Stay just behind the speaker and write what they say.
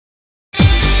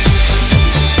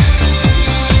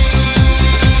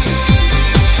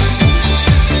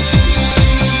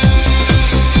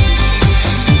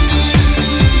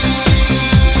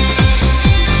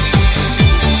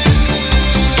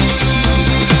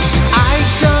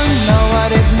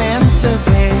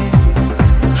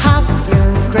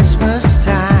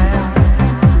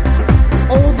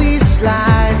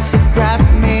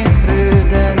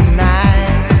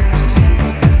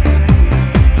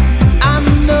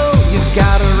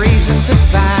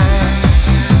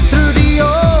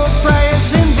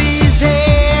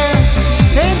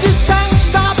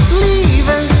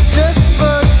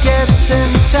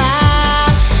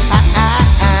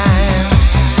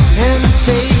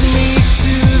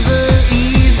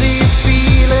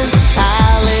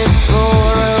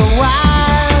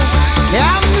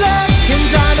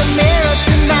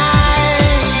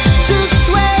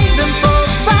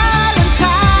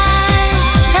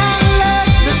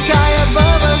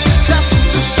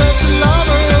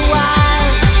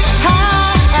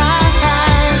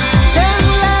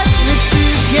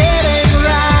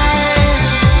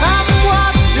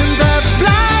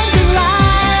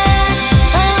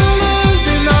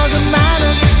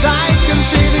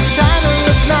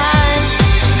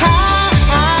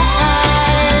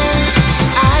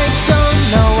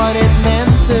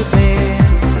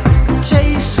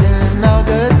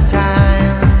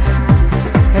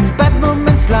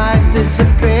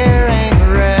disappearing,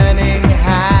 running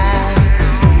high,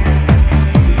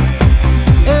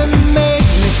 and make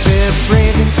me feel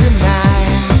breathing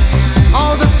tonight.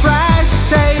 All the fresh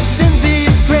states in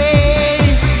these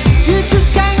graves, you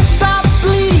just can't stop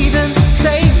bleeding.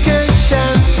 Take a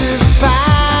chance to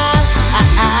buy,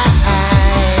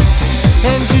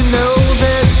 and you know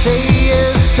the day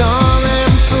is coming.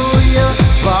 Pull your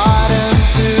bottom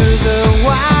to the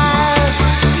wild.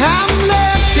 I'm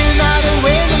looking out the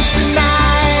window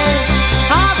tonight.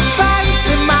 I'm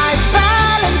fancying my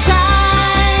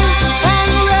Valentine,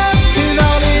 and looking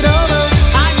all it over.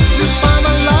 I just find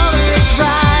my love, it's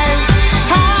right.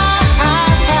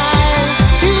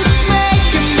 It's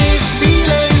making me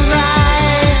feeling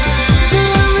right. The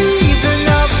reason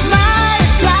of my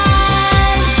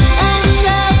life, and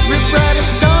every breath is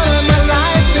stolen my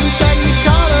life and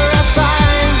technicolor I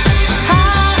find.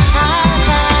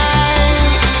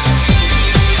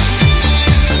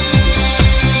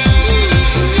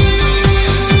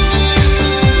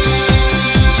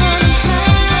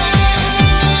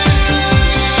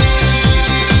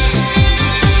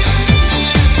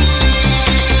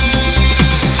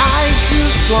 I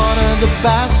just wanted the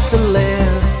best to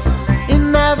live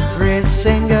in every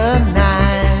single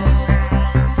night.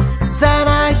 Then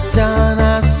I don't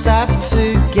accept to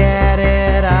get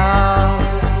it all.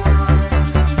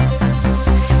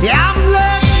 Yeah, I'm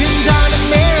looking down the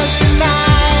mirror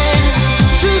tonight,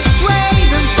 just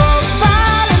waiting for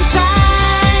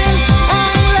Valentine,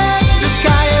 and let the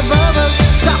sky above us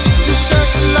just to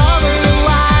search love in the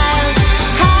wild.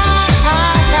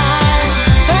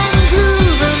 And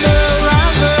grooving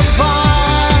around the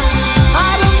bar,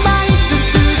 I don't mind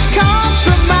to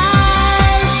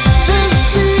compromise the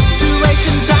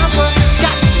situation down for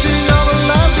catching all the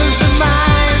lovers of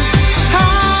mine.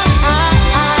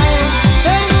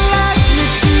 And let me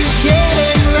to get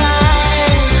it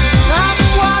right. I'm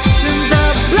watching the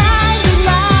blinding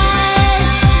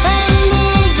lights and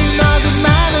losing all the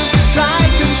manners,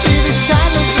 like on TV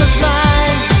channels of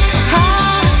mine.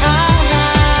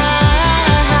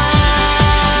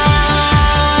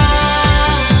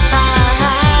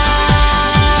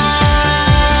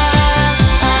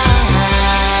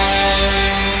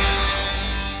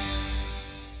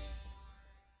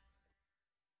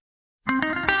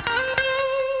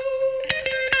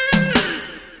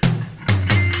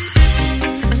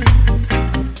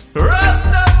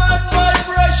 Rastaman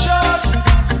vibration.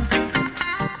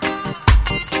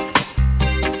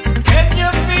 Can you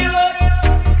feel it?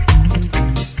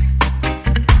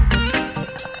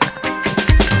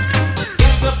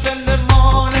 Get up in the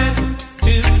morning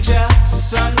to just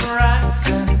sunrise.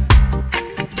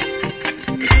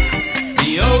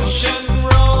 The ocean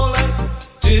rolling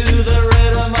to the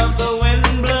rhythm of the wind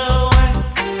blowing.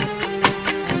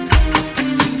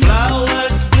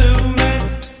 Flowers blooming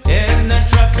in the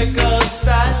tropical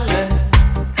style.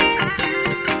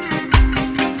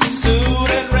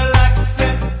 Soothing,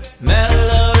 relaxing,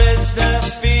 mellow is the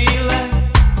feeling.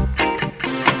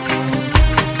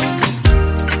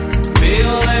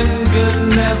 Feeling good,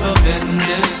 never been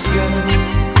this good.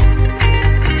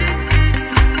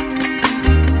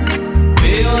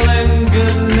 Feeling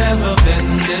good, never been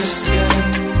this good.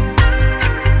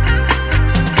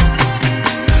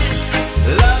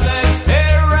 Love is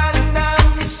here and now,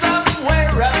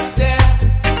 somewhere up there.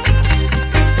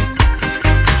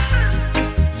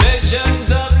 Visions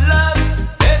of love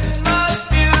in my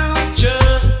future.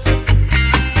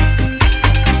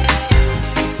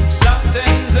 Some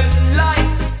things in life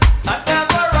I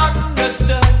never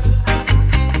understood,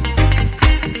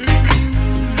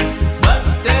 but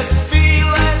this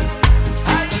feeling I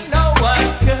know I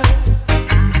could.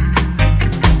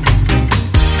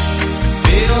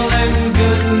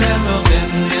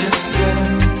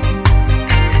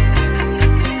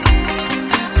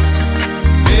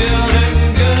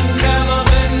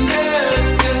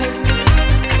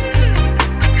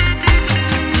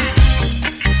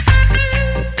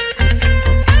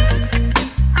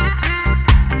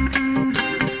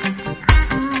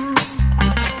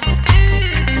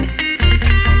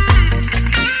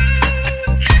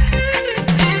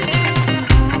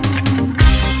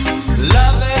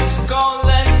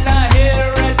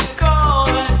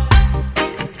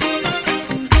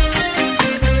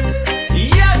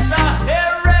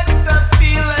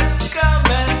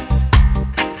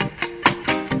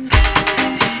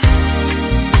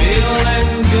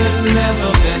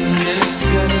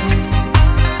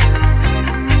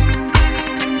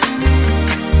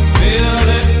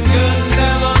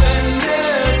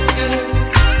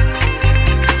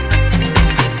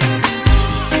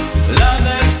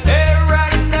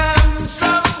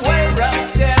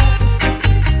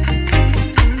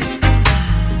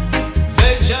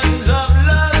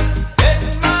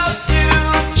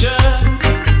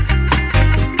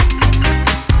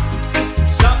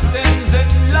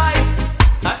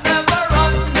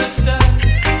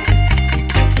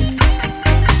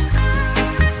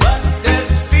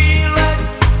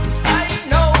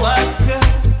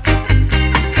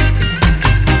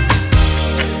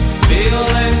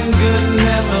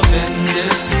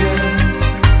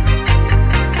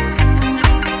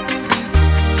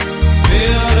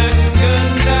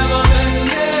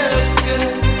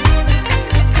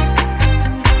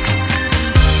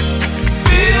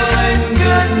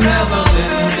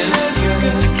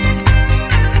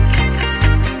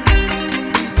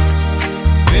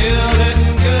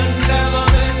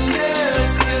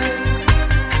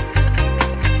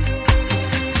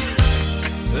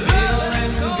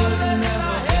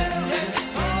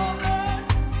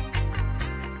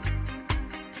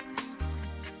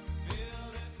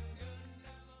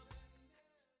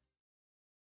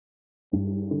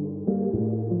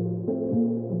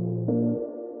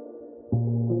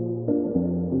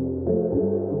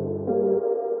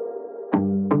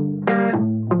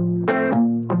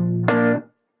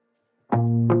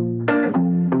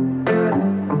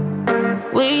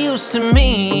 We used to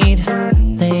meet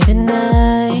late at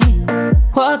night,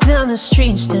 walk down the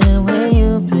street, stand where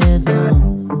you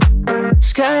belong.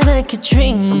 Sky like a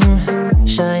dream,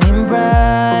 shining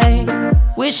bright.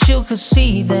 Wish you could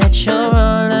see that you're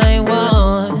all I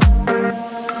want.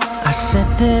 I said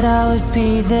that I would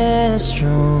be there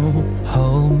strong.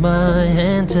 Hold my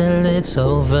hand till it's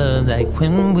over, like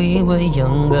when we were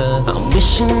younger. I'm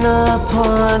wishing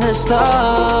upon a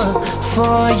star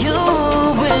for you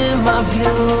in my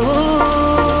view.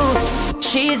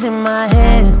 She's in my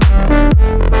head,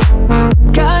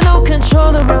 got no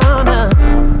control around her.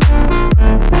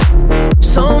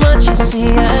 So much I see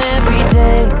her every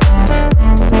day,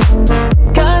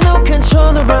 got no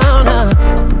control around her.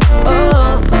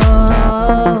 Oh,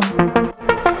 oh.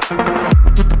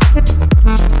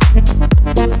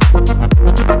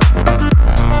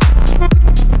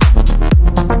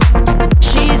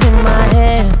 She's in my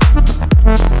head,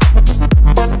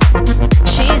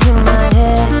 she's in my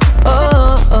head.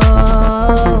 Oh,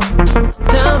 oh.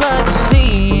 Down by the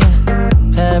sea,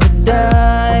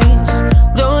 paradise.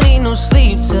 Don't need no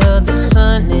sleep till the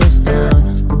sun is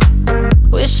down.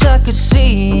 Wish I could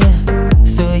see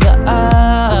through your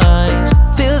eyes.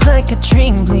 Feels like a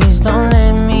dream, please don't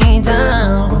let me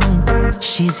down.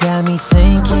 She's got me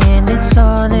thinking it's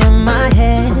all in my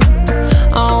head.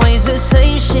 Always the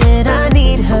same shit I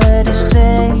need her to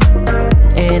say,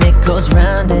 and it goes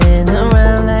round and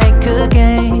around like a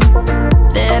game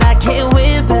that I can't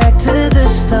win back to the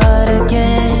start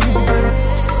again.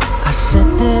 I said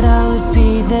that I would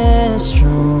be there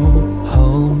strong.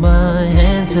 Hold my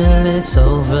hand till it's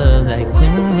over, like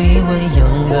when we were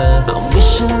younger. I'm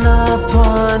wishing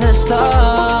upon a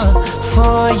star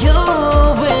for you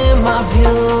in my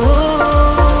view.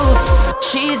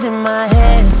 She's in my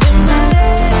head,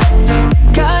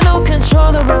 got no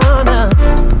control around her.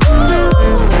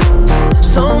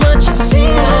 So much I see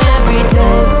her every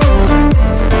day,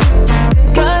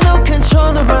 got no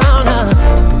control around her.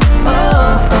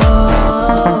 Oh,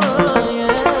 oh,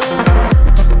 yeah.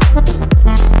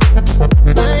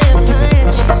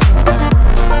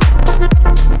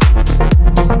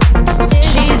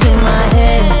 She's in my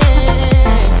head,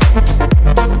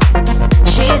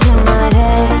 she's in my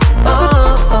head.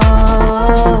 Oh,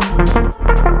 oh.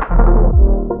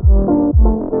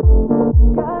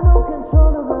 Got no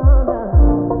control around her.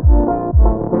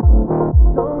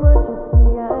 So much I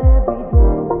see her every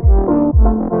day,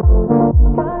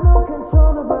 got no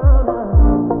control around her.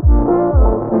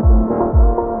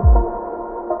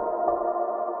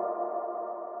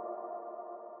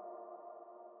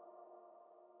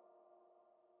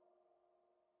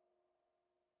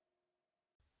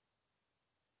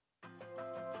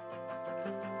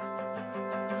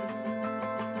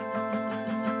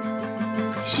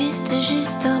 C'est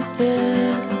juste un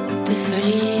peu de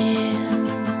folie.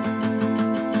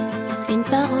 Une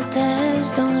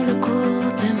parenthèse dans le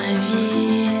cours de ma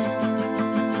vie.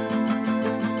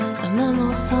 Un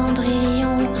moment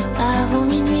cendrillon avant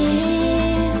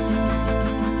minuit.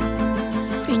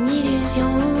 Une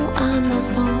illusion, un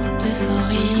instant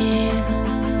d'euphorie.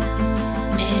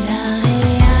 Mais la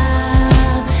réalité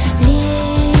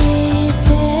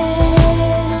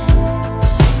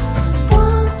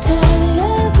pointe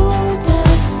le bout de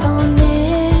son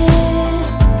nez.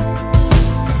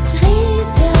 Rit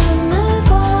de me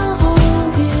voir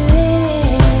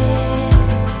embuée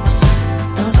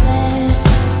dans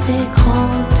cet écran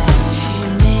de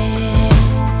fumée.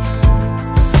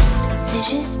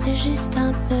 C'est juste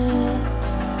un peu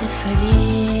de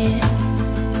folie.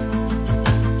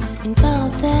 Une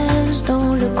parenthèse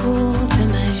dans le cours de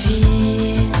ma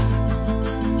vie.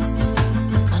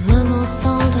 Un moment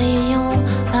cendrillon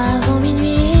avant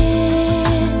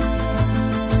minuit.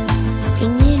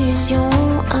 Une illusion,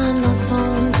 un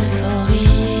instant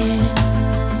d'euphorie.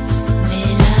 Mais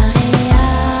la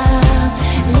réalité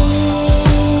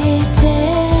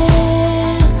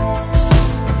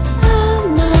à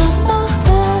ma porte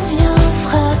vient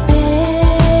frapper.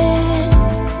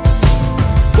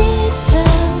 Vite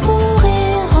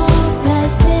pourrait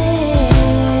remplacer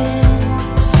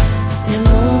le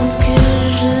monde que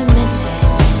je m'étais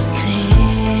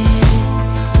créé.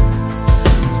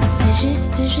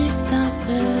 C'est juste un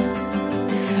peu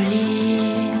de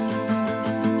folie.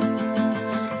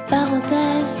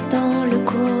 Parenthèse dans le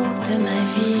cours de ma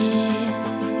vie.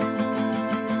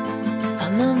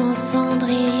 Un moment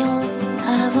cendrillon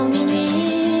avant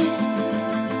minuit.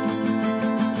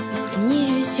 Une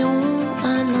illusion,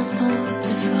 un instant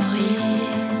d'euphorie.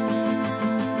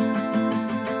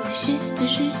 C'est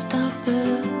juste un peu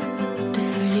de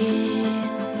folie.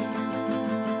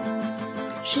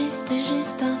 Juste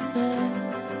un peu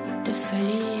de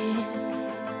folie.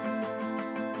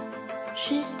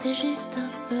 juste un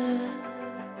peu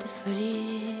de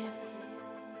folie.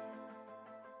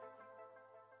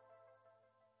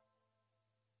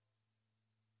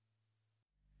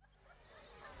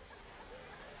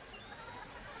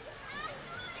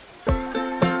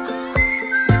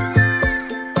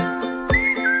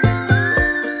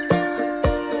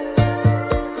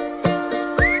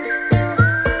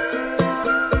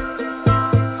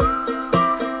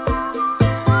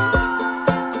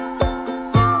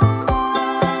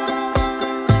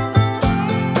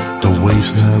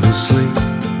 Never sleep.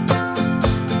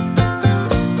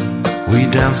 We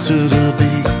dance to the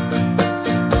beat.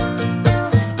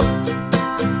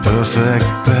 Perfect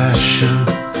passion.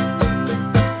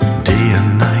 Day and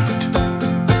night,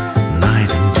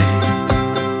 night and day.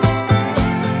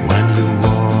 When you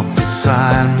walk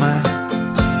beside me,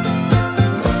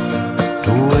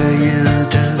 the way you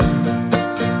do,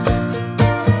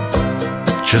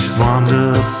 just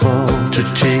wonderful to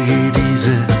take it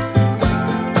easy.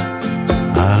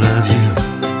 I love you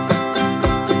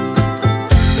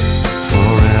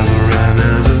forever and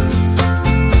ever.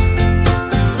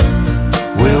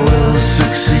 We will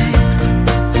succeed.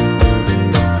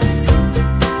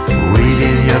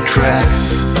 Reading your tracks,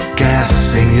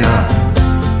 guessing your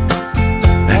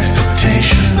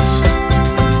expectations.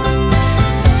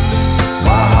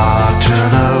 My heart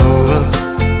turn over.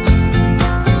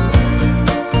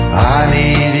 I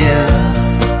need you.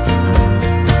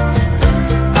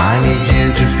 I need you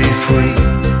to be free,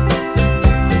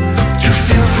 to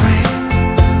feel free.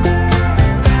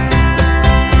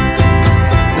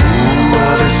 Ooh,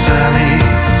 what a sunny,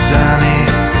 sunny,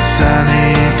 sunny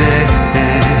day.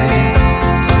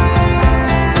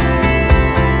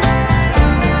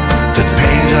 That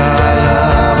paints our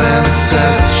love in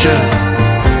such a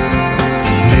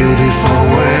beautiful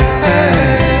way.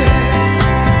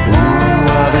 Ooh,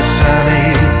 what a sunny,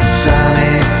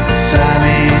 sunny,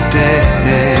 sunny day.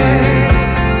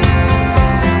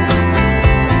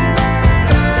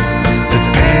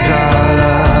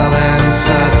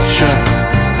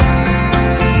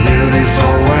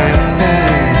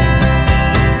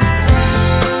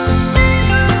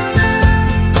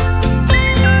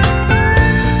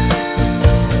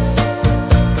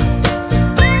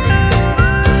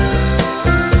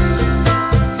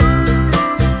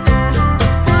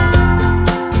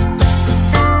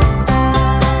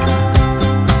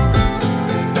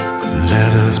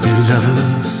 Let us be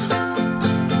lovers,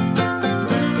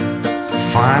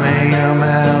 finding a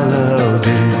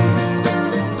melody,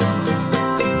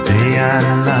 day and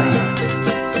night,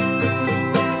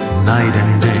 night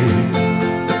and day.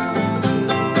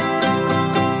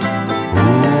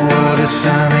 Ooh, what a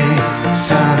sunny,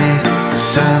 sunny,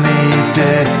 sunny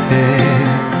day.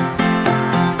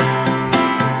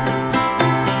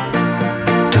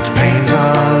 That paints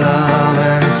our love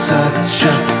in such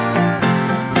a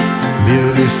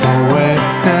beautiful way.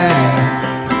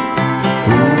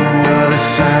 Ooh, what a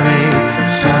sunny,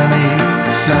 sunny,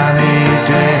 sunny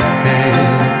day.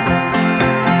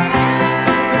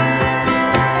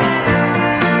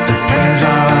 That paints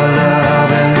our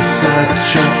love in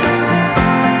such a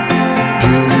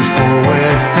beautiful way.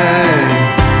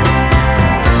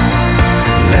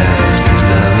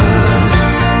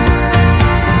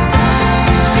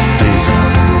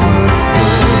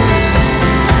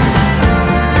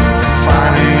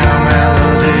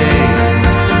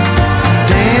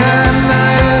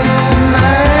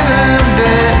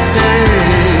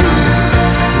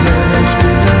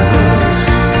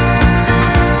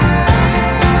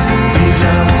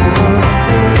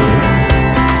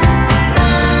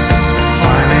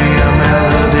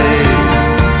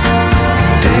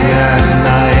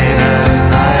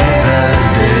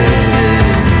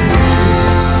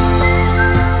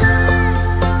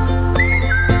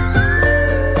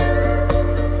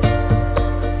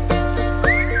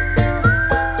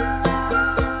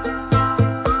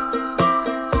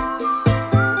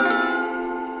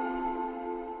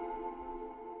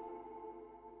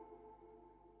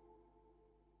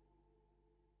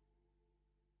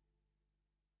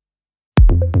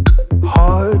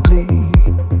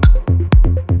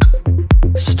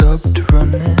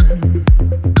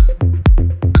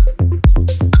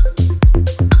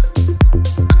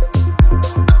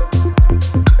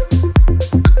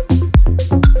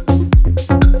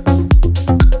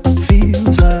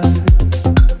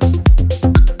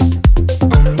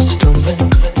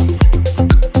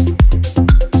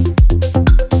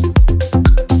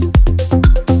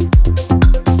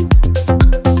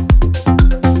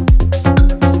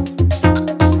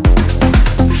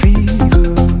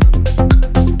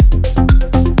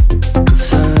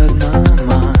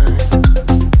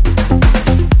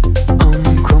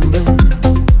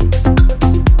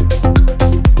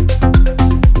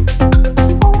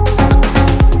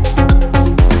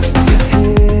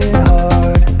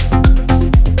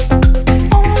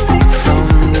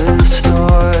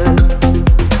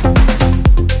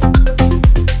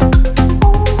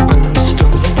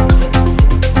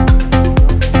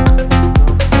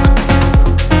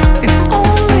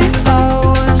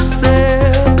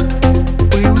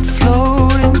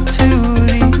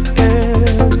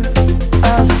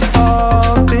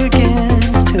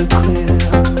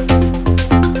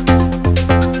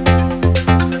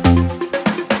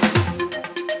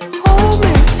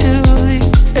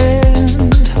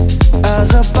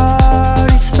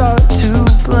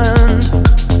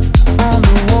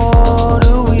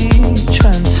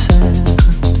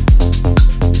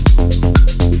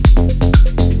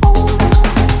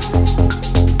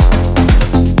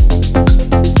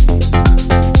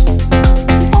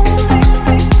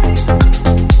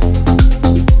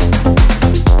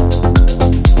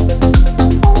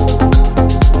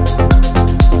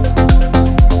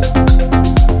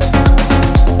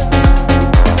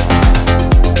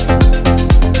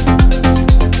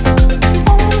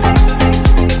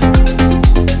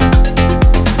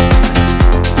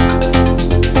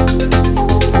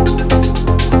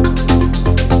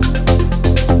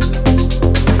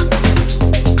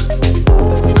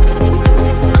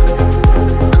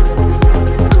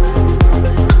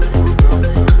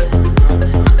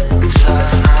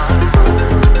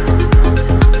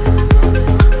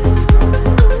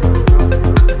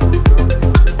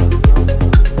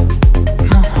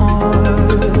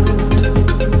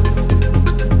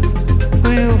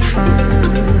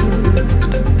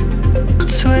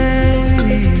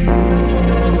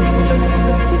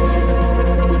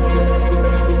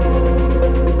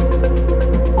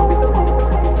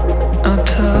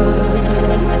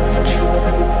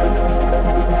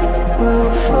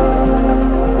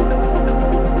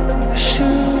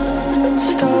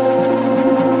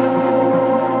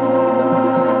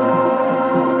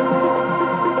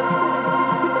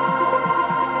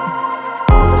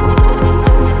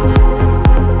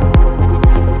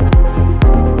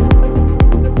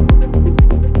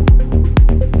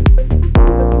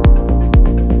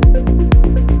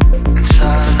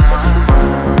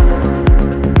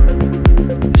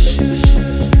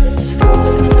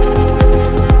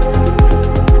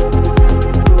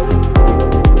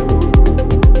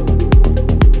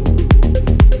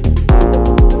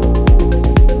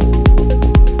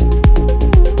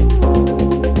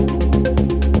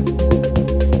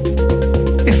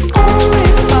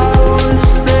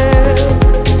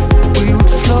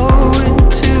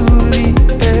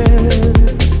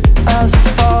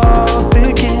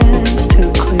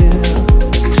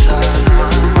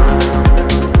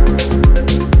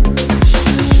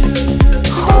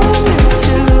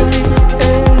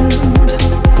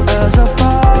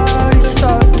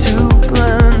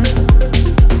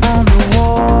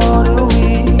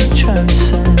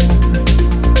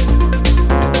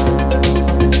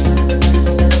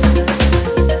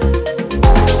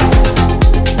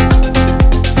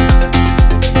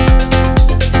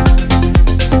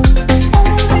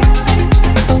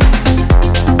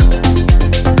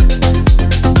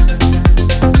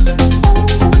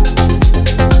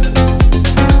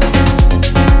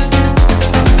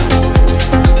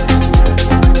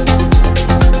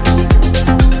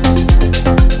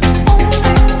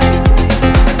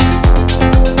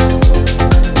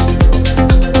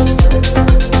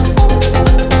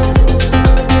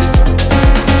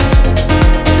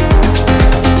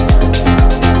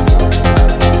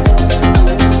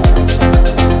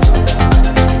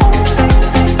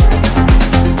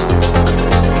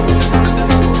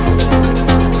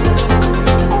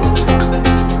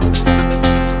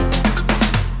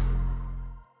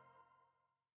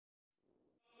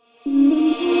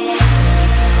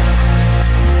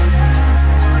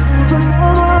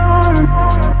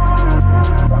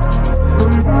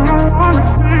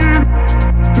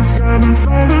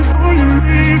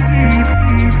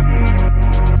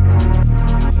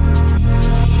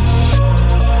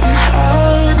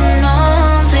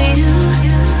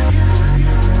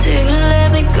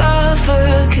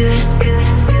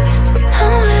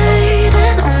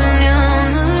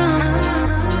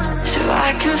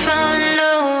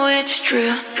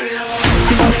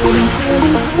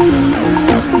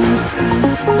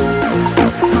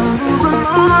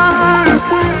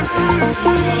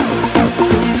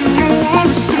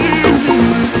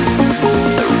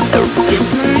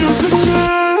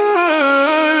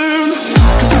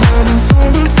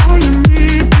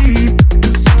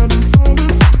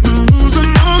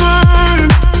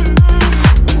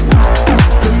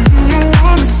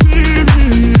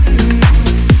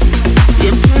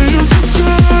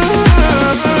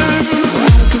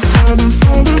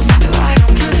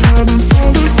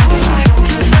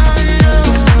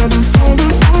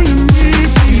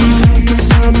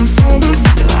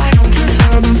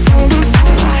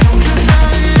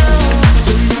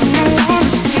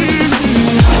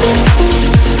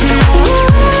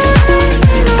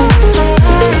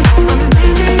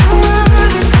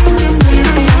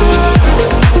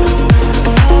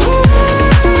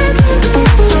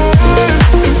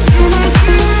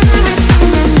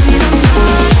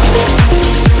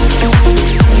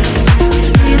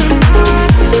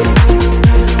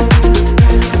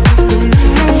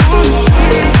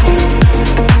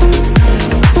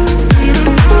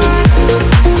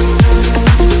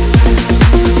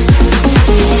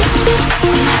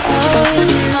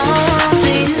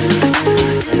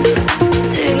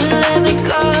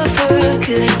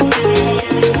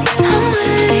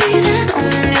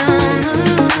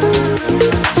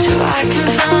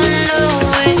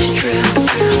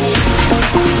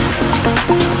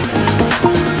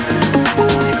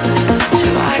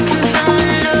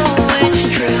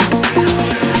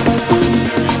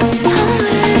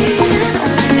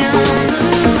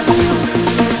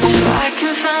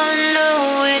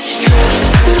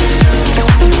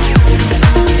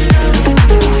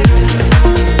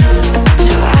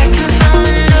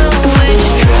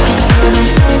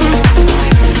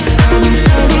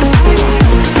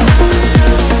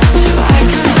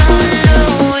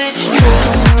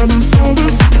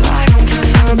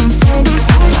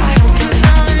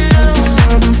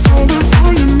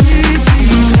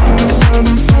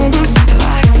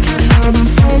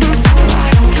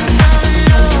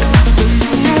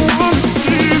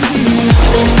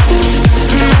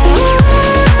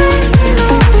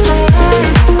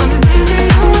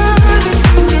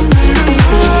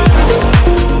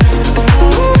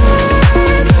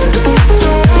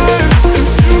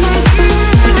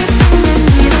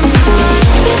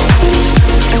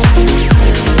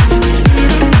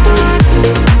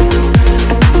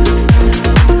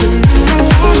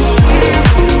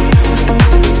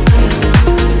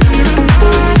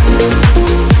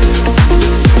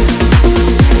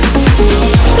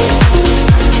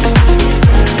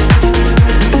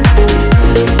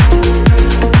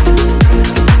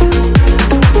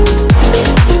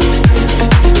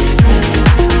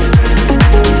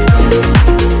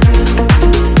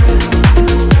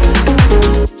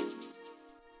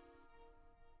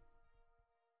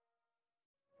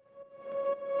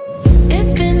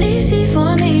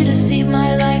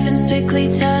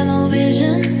 strictly tunnel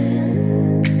vision.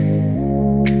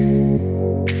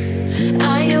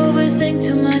 I overthink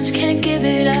too much, can't give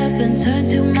it up and turn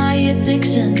to my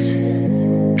addictions.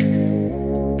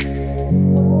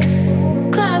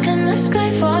 Clouds in the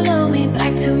sky follow me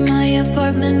back to my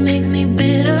apartment, make me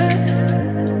bitter.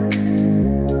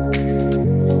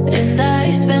 And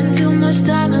I spend too much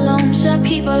time alone, shut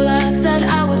people out, said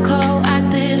I would call, I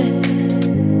did it.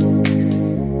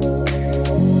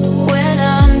 When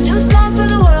I'm too small for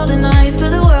the world and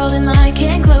I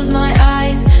can't close my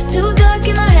eyes. Too dark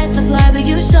in my head to fly, but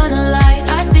you shine a light,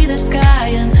 I see the sky.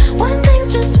 And when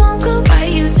things just won't go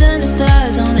right, you turn the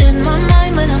stars on in my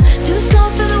mind. When I'm too small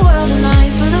for the world and I,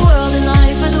 for the world and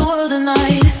I, for the world and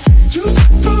I. Too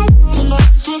small for the world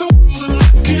and I, for the world and I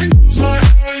can't close my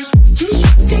eyes. Too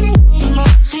small for the world and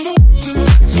I, for the world and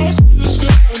I, I see the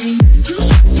sky. Too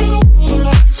small for the world and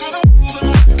I, for the world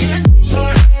and I can't close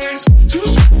my eyes. Too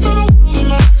small for the world and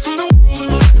I, for the world and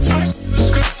I, I see the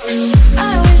sky.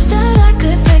 I wish that I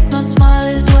could fake my smile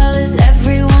as well as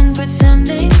everyone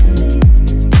pretending.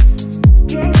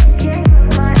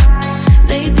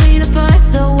 They bleed apart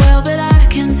so well, but I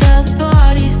can tell the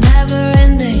party's never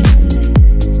ending.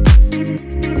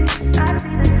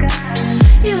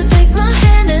 You take my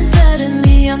hand and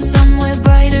suddenly I'm somewhere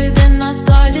brighter than I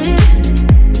started.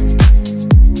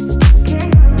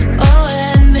 Oh,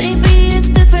 and maybe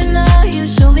it's different now. You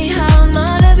show me how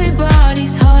not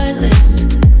everybody's heartless.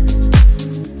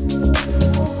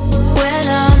 When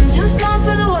I'm too small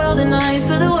for the world and I,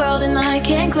 for the world and I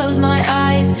can't close my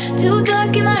eyes. Too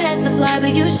dark in my head to fly,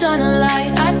 but you shine a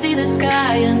light, I see the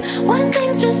sky. And when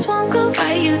things just won't go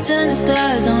right, you turn the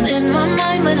stars on in my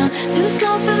mind. When I'm too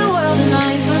small for the world and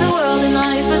I, for the world and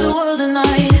I, for the world and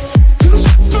I. Too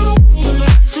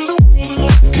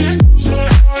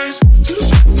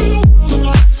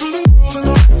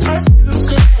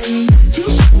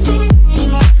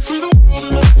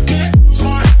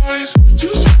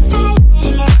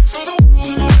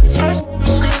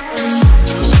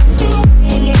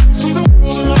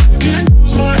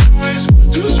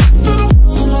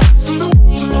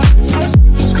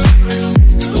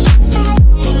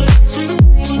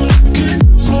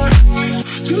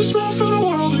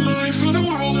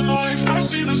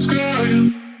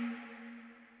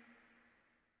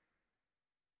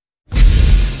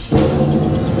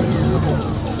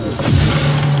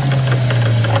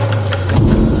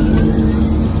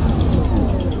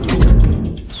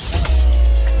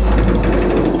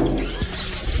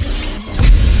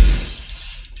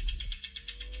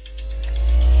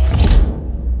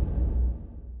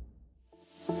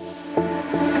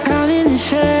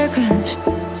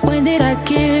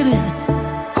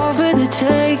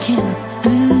taking.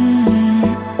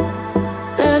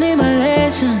 Learning my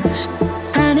lessons.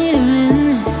 I need a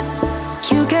minute.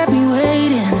 You kept me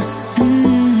waiting.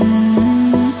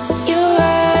 You're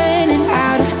running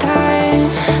out of time.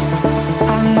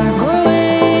 I'm not gonna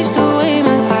waste away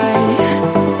my life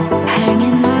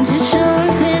hanging on to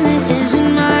something that isn't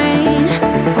mine.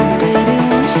 Oh baby,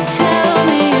 won't you tell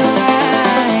me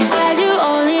why? Why'd you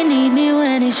only need me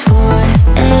when it's 4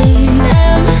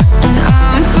 a.m. and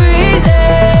I'm freezing?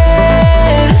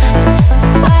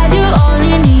 Why'd you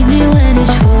only need me when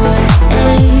it's 4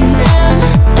 a.m.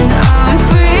 and I'm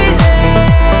freezing?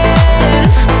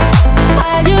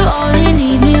 Why'd you only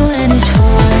need me when it's 4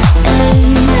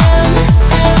 a.m.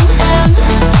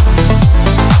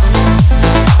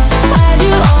 Why'd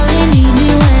you only need me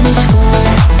when it's 4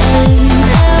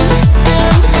 a.m.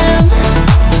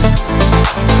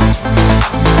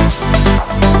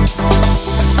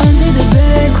 Under the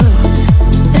bedclothes,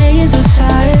 laying so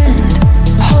silent,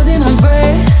 holding my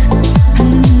breath.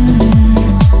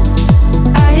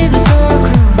 I hear the door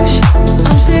close,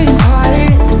 I'm sitting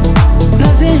quiet,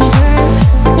 nothing is left.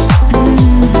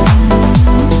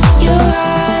 You're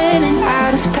running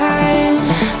out of time.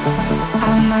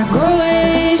 I'm not gonna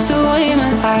waste away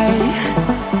my life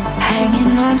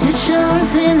hanging on to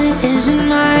something that isn't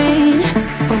mine.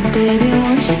 Oh baby,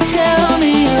 won't you tell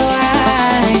me why?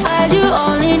 Why'd you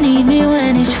only need me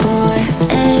when it's 4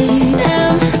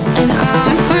 a.m. and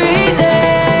I'm freezing?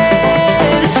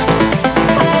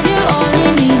 Why'd you only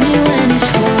need me when it's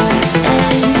 4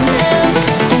 a.m.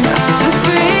 and I'm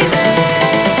freezing?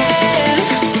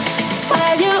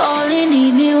 Why'd you only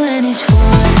need me when it's 4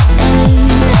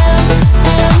 a.m.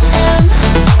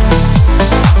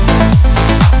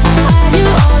 Why'd you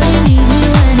only need me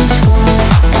when it's 4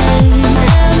 a.m.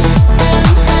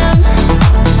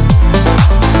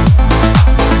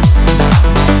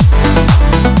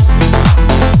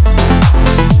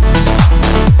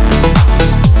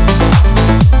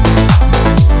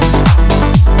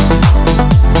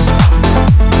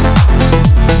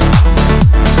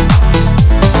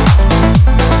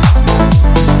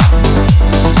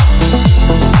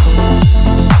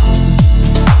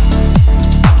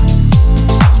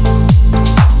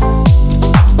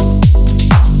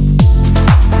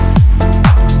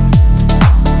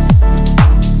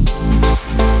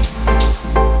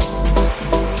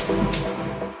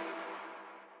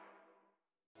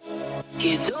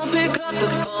 You don't pick up the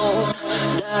phone,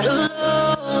 not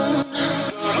alone.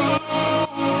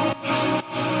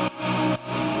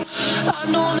 I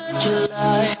know that you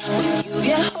lie when you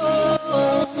get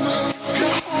home.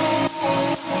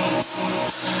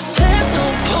 There's no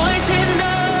point in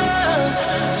us.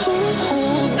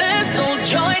 Ooh, there's no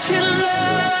joint in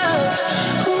love.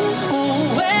 Ooh,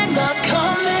 we're not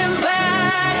coming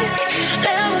back.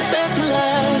 Never meant to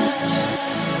last.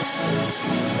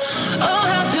 Oh,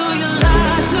 how do you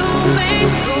lie to me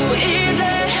so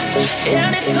easy?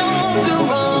 And it don't feel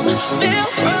wrong, feel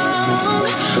wrong.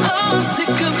 Oh, I'm sick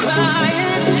of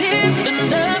crying tears for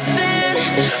nothing.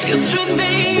 You struck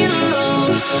me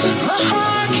alone. My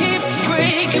heart keeps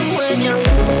breaking when you're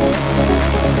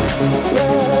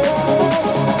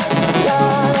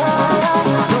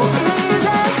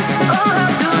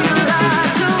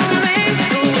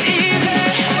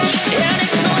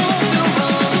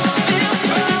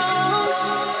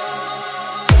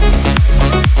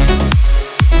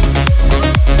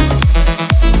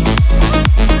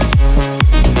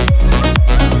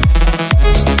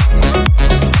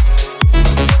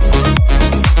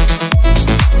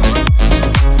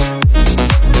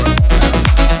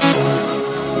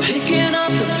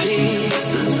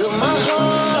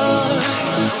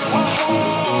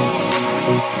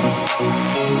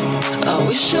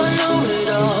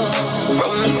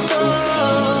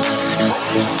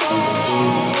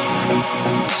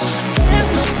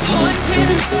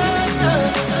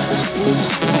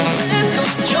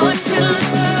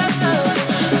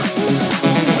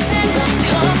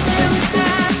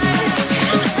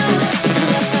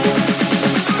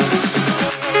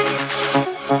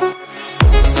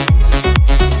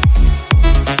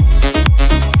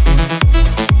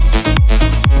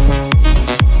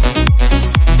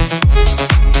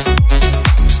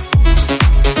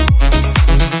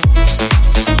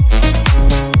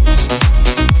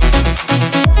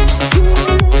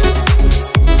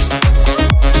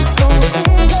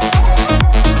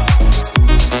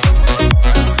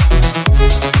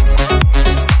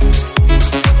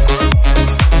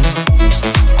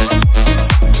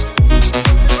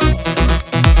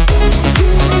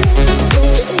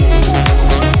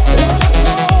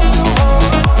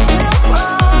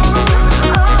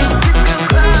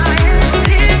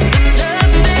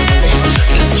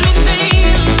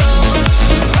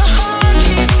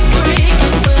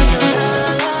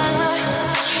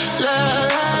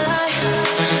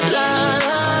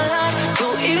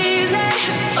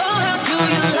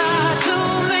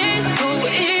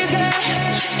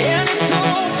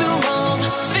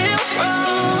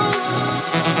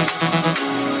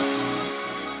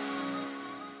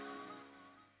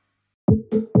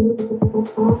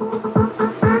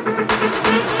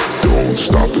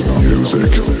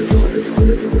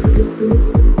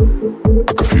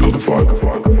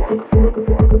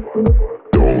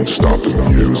the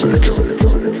music.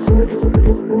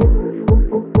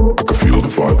 I can feel the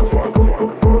vibe.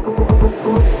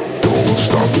 Don't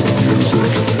stop the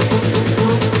music.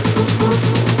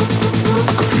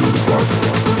 I can feel the vibe.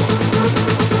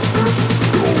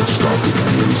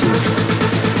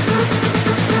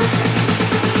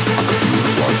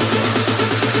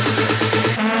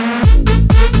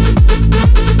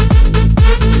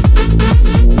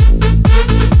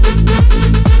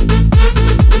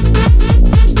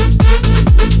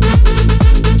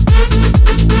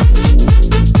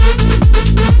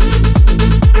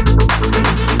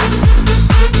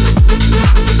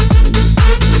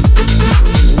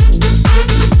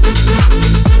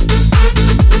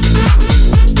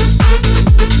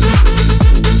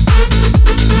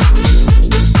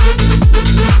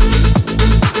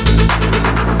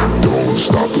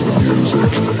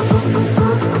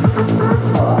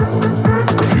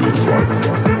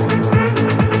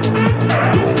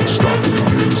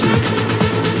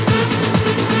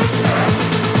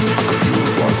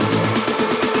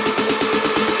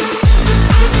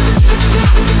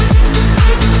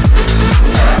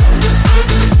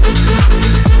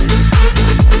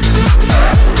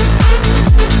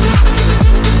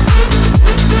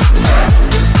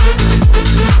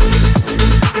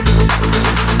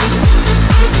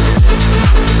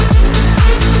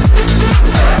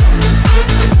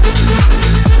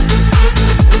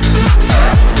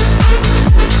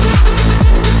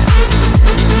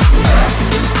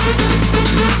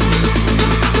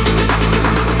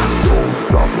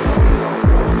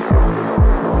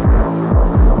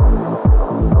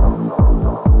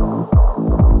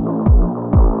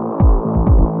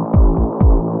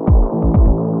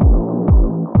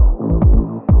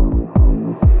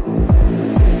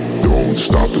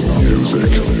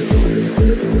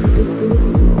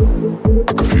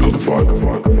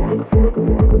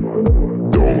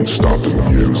 Don't stop the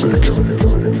music.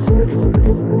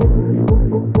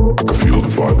 I can feel the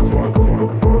vibe.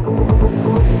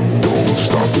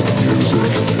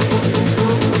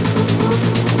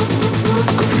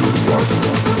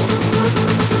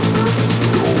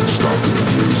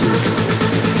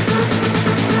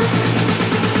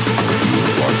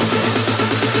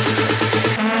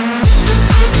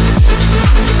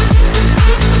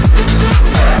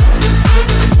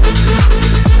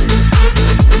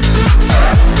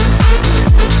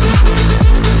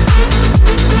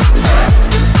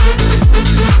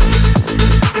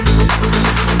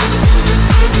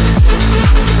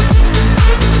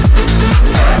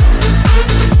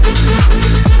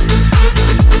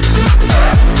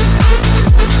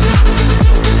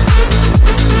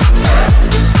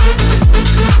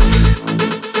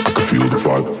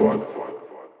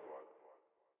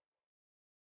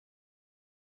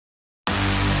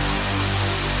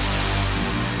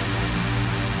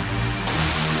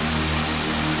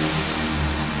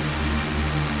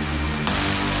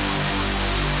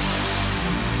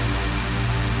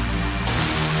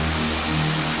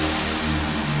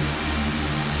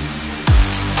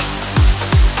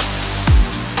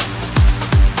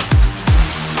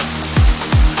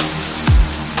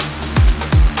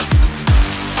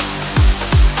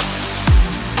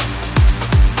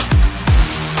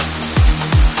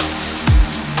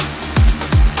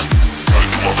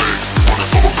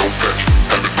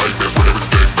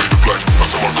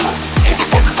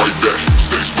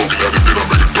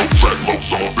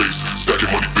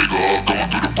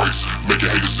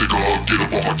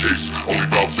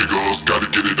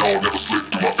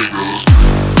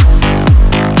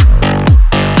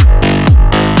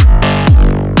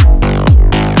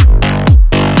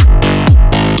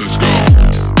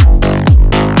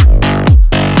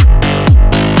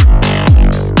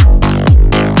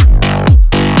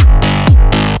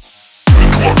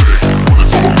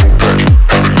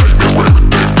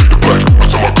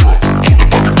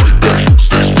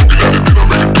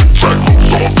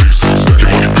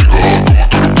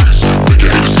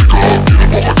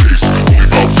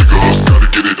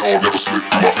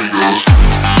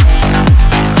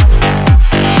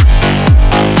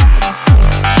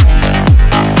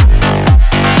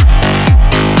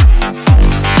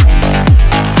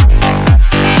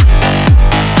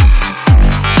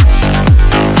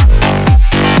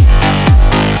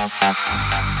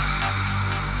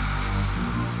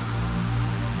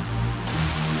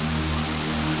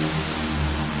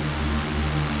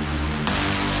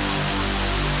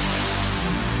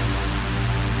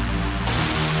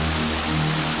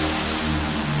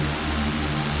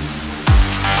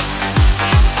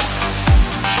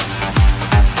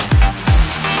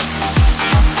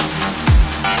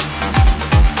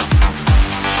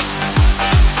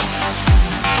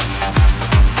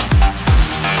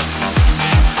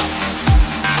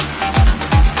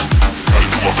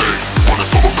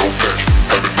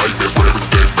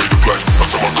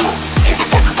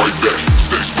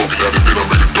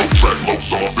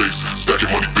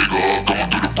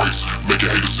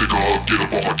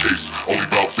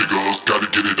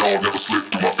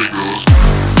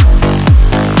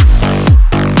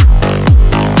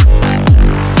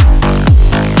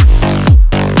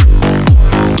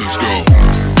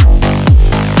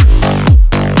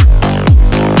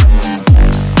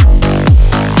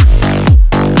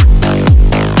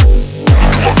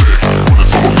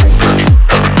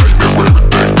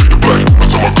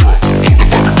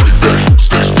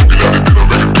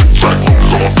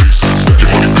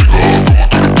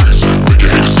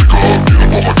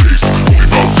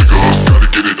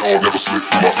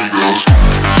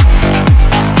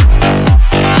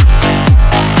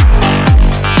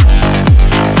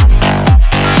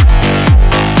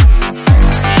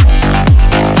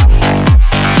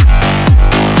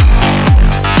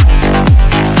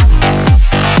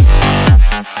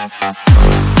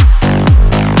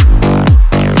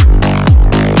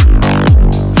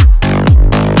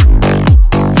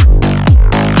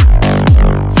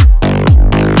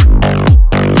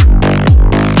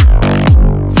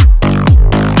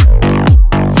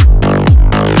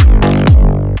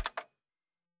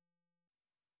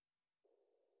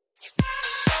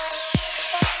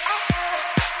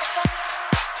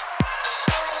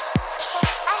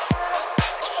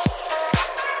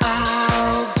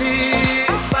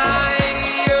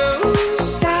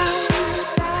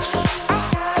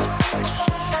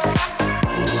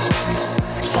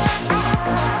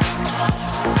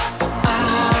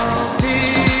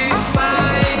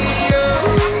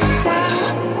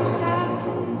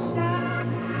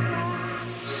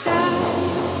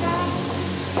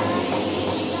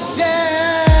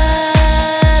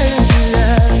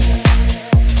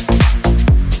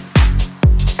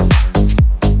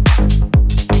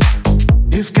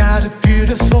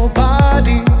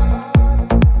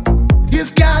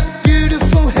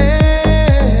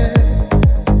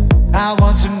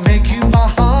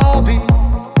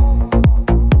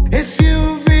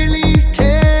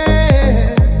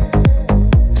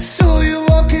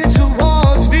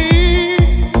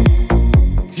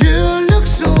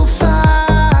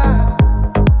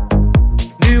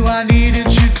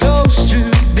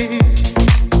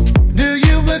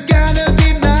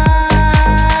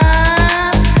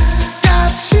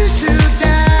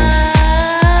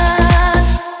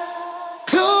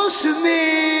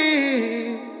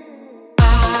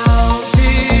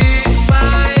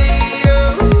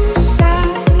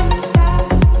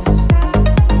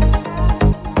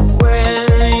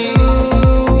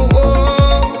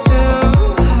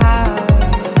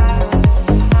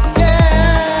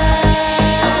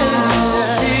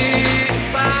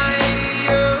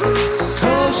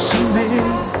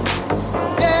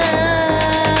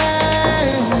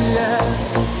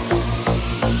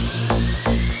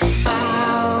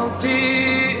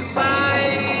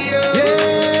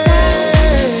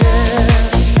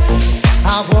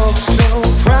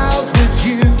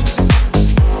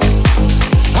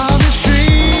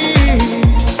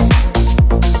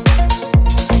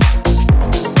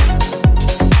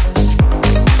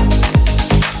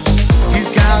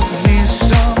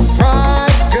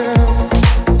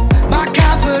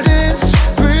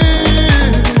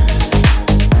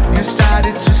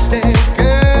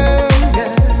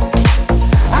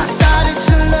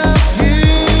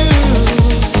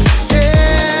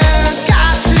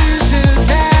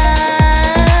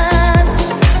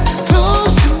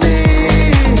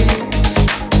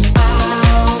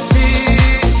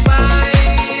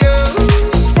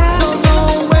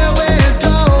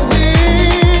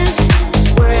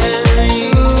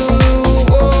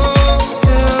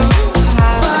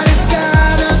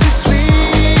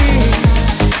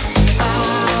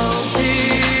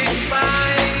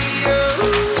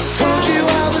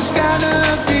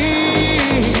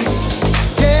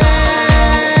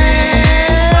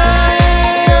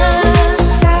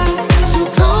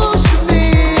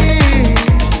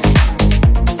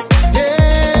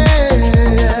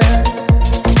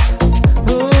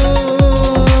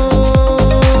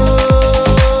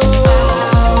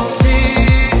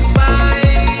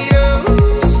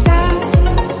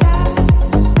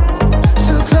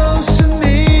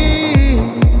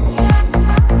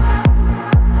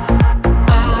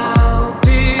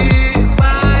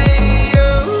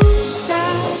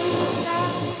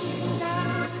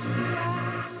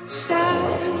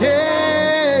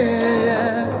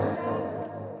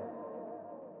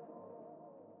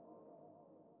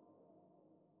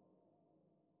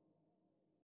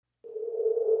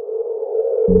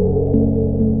 Lemon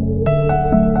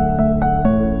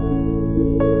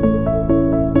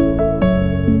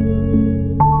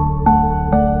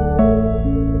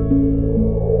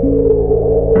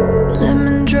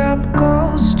drop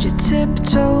ghost, you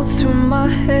tiptoe through my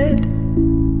head.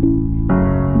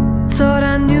 Thought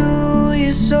I knew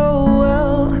you so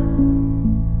well,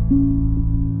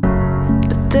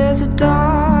 but there's a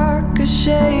darker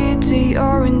shade to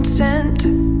your intent,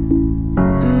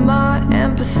 and my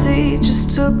empathy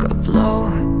just took a blow.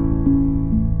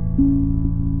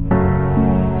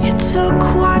 You took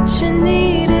what you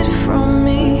needed from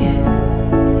me,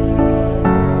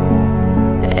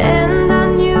 and I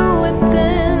knew it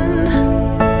then.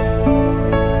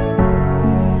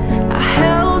 I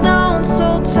held on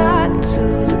so tight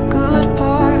to the good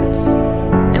parts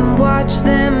and watched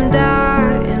them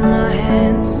die in my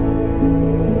hands.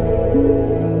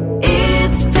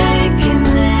 It's taken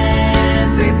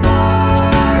every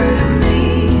part of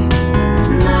me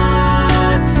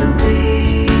not to be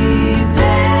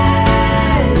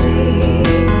petty.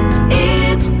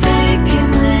 It's taken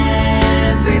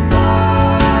every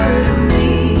part of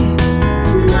me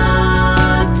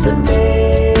not to be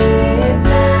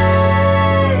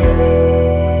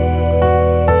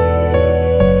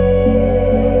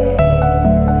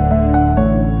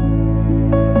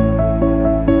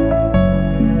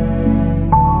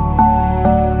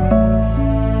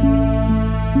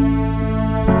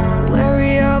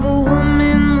wary of a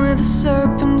woman with a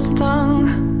serpent's tongue.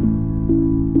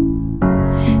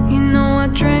 You know I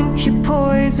drank your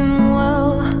poison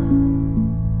well.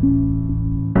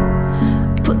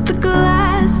 Put the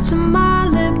glass to my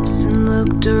lips and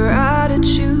looked right at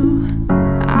you.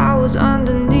 I was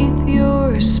underneath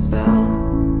your spell.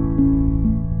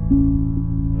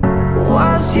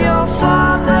 Was your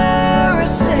father a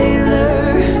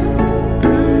sailor?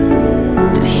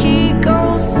 Did he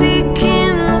go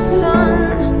seeking the sun?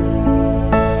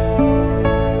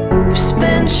 You've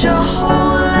spent your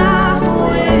whole life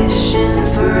wishing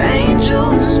for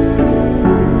angels.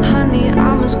 Honey,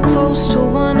 I'm as close to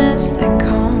one as they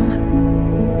come.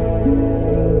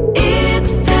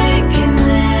 It's taken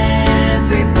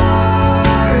every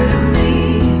part of me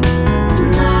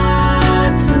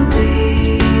not to be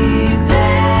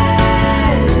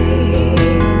petty.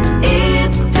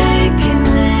 It's taken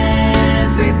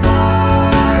every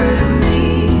part of me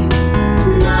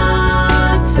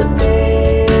not to be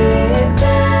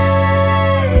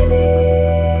petty.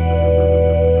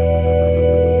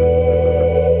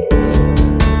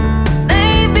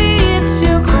 Maybe it's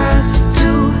your cross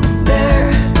to bear,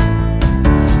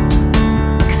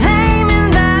 claiming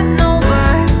that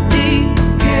nobody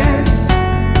cares.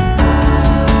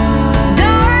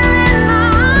 Darling, I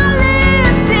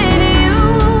lifted you.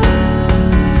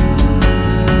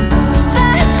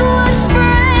 That's what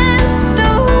friends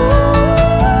do.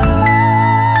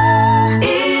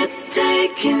 It's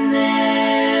taken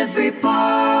every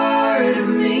part of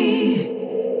me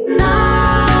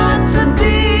not to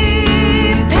be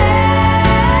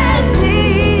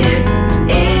petty.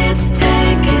 It's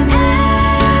taken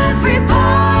every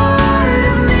part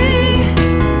of me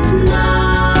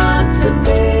not to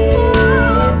be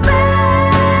petty.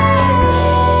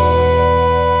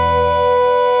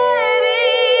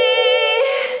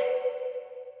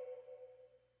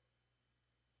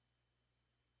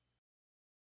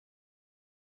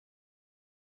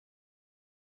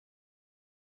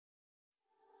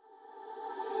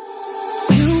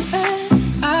 You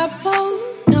and I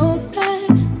both know that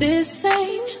this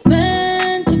ain't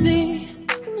meant to be,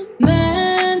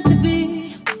 meant to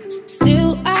be.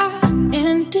 Still, I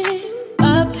ended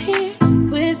up here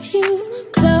with you,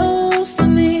 close to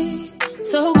me,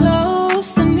 so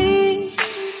close to me.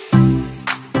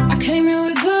 I came here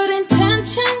with good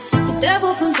intentions, the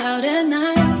devil comes out at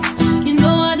night. You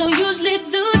know I don't usually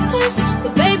do this,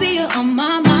 but baby, you're on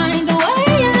my mind. The way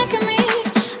you look at me,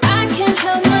 I can't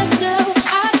help myself.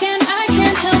 I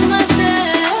can't help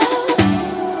myself.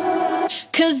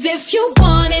 'Cause if you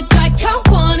want it like I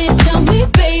want it, tell me,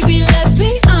 baby, let's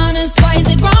be honest. Why is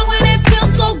it wrong when it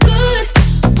feels so good?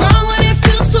 Wrong when it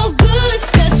feels so good.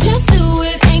 Let's just do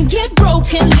it and get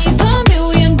broken. Leave a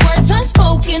million words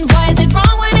unspoken. Why is it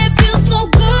wrong when it feels so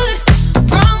good?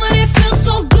 Wrong when it feels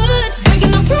so good.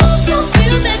 Breaking the rules don't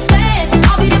feel that bad.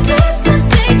 I'll be the best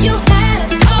mistake you had.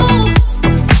 Oh,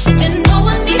 and no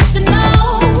one needs to know.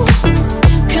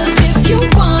 'Cause if you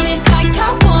want it like I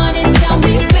want it, tell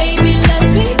me, baby, let's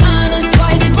be honest.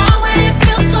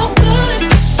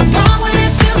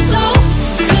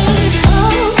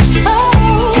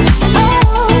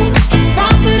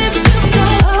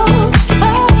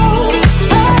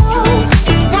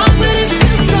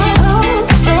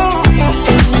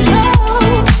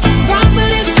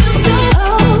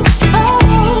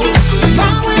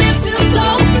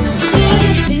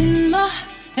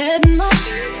 And my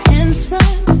hands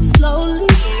run slowly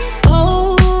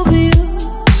over you,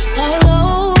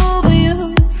 all over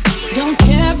you. Don't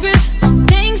care if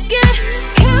things get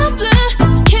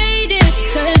complicated,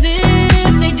 'cause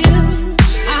if they do,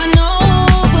 I know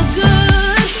we're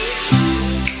good.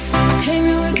 I came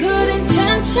here with good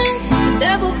intentions, the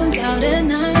devil comes out at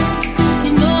night.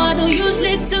 You know I don't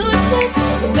usually do this,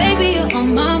 but baby you're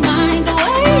on my mind. The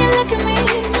way you look at me,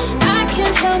 I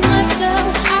can't help myself.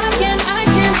 I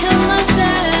can't help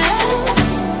myself.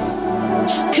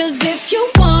 'Cause if you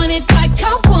want it like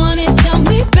I want it, tell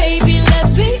me baby,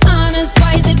 let's be honest.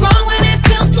 Why is it wrong when it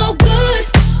feels so good?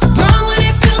 Wrong when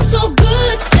it feels so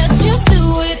good. Let's just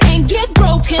do it and get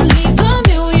broken. Leave a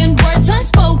million words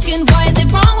unspoken. Why is it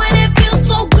wrong when it feels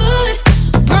so good?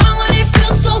 Wrong when it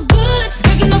feels so good.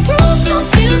 Breaking the rules don't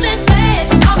feel that bad.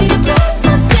 I'll be the best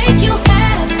mistake you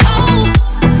had. Oh,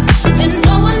 then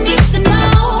no one needs to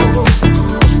know.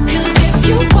 'Cause if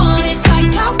you want it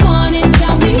like I want it,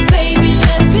 tell me baby,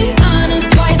 let's be honest.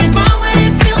 Why is it wrong when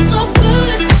it feels so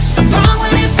good? Wrong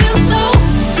when it feels so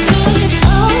good.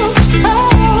 Oh, oh,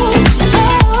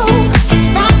 oh.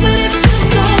 Wrong but it feels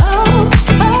so. Oh,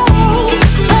 oh,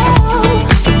 oh.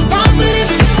 Wrong but it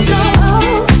feels so. Oh,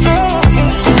 oh,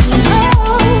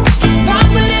 oh. Wrong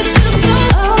but it feels so.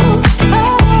 Oh,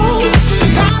 oh.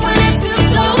 Wrong when it feels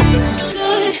so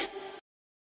good.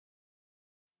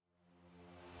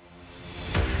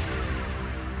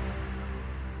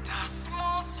 Das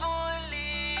muss wohl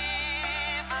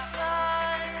Liebe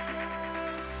sein.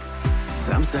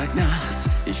 Samstagnacht,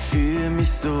 ich fühle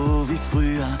mich so wie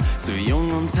früher, so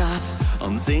jung und tough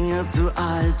und singe zu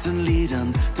alten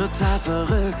Liedern. Total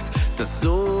verrückt, dass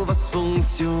sowas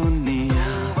funktioniert.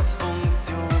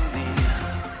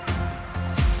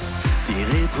 Die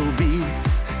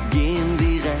Retro-Beats gehen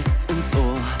direkt ins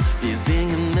Ohr. Wir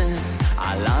singen mit,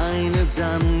 alleine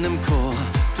dann im Chor.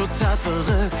 Total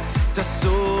verrückt, dass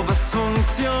sowas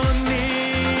funktioniert.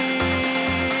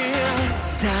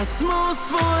 Das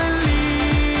muss wohl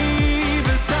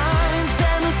Liebe sein,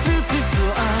 denn es fühlt sich so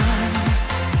an.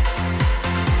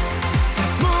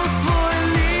 Das muss wohl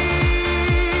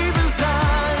Liebe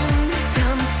sein,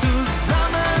 dann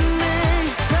zusammen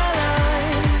nicht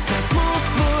allein. Das muss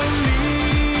wohl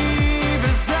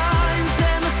Liebe sein,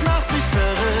 denn es macht mich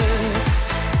verrückt.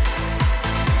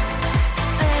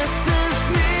 Es ist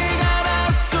mega,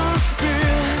 das zu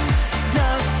spüren,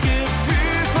 das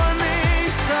Gefühl von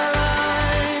nicht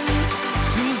allein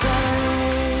zu sein.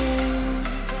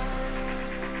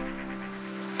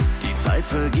 Die Zeit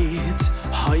vergeht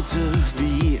heute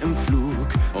wie im Flug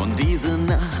und diese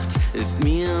Nacht ist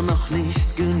mir noch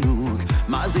nicht genug.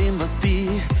 Mal sehen, was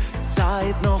die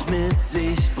Zeit noch mit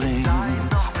sich bringt.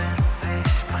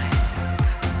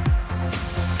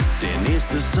 Der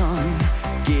nächste Song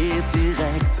geht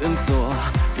direkt ins Ohr.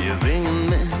 Wir singen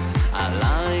mit,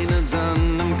 alleine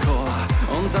dann im Chor.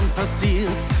 Und dann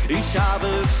passiert's, ich habe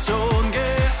es schon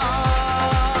geahnt.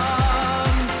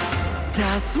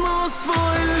 Das muss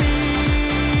wohl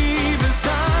Liebe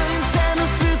sein, denn es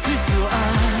fühlt sich so an.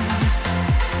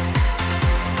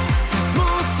 Das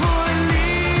muss wohl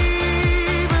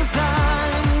Liebe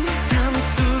sein, dann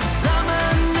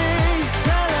zusammen nicht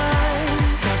allein.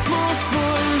 Das muss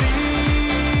wohl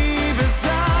Liebe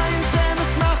sein, denn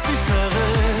es macht mich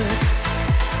verrückt.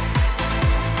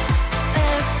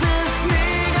 Es ist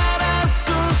mega, das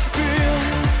zu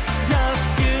spüren, das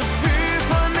Gefühl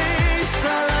von nicht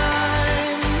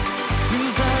allein zu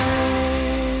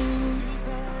sein.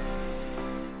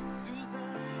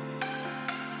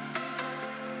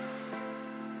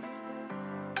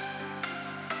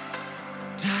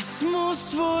 Das muss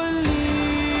wohl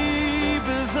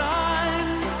Liebe sein.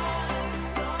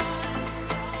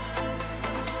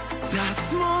 Das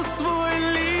muss wohl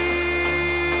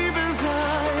Liebe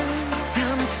sein,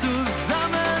 dann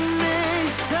zusammen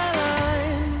nicht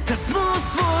allein. Das muss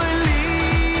wohl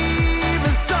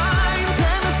Liebe sein,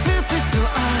 denn es fühlt sich so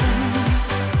an.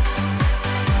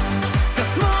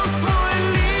 Das muss wohl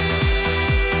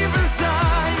Liebe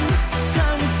sein,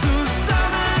 dann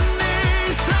zusammen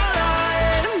nicht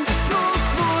allein. Das muss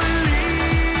wohl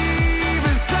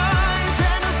Liebe sein,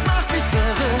 denn es macht mich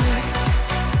verrückt.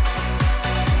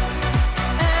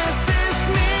 Es ist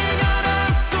mega,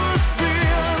 das zu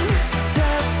spüren,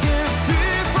 das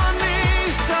Gefühl von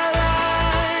nicht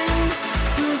allein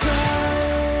zu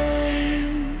sein.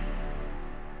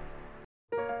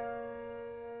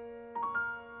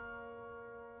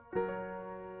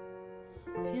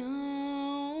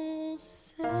 Viens,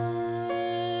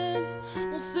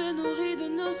 on se nourrit de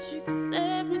nos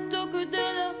succès plutôt que de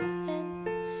leur haine.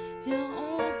 Viens,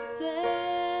 on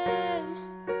s'aime.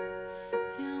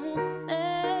 Viens, on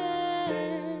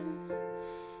s'aime.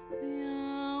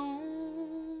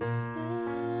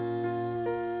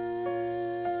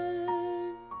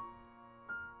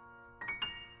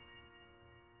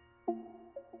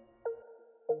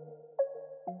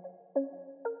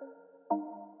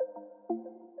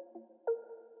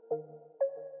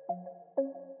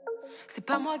 C'est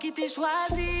pas moi qui t'ai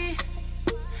choisi,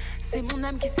 c'est mon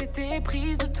âme qui s'était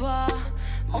prise de toi.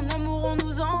 Mon amour, on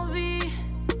nous envie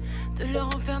de leur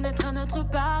en faire naître un autre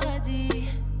paradis.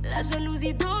 La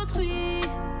jalousie d'autrui,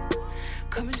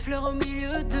 comme une fleur au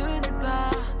milieu de nulle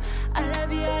part. À la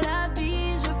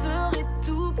vie, je ferai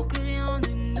tout pour que rien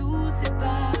ne nous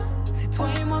sépare. C'est toi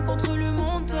et moi contre le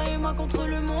monde, toi et moi contre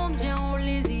le monde. Viens, on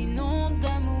les inonde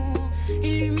d'amour.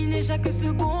 Illuminer chaque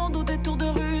seconde au détour de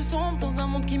rue sombre, dans un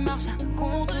monde qui marche à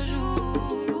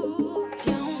contre-jour.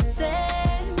 Viens, on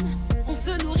s'aime, on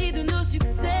se nourrit de nos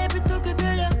succès plutôt que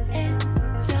de leur haine.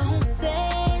 Viens, on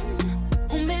s'aime,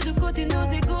 on met de côté nos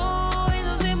égos et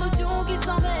nos émotions qui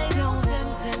s'en mêlent. Viens, on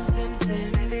s'aime, s'aime, s'aime,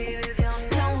 s'aime.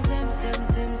 Viens, on s'aime, s'aime,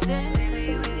 s'aime, s'aime.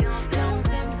 Viens, on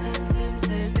s'aime, s'aime, s'aime,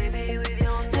 s'aime.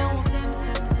 Viens, on s'aime,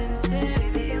 s'aime, s'aime, s'aime.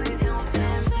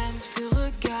 Je te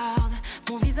regarde,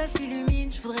 mon visage s'illumine,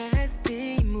 je voudrais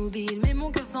rester immobile, mais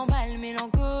mon cœur s'emballe,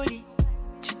 mélancolie.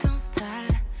 Tu t'installes,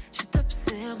 je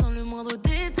t'observe dans le moindre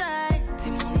détail. T'es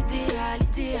mon idéal,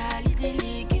 idéal,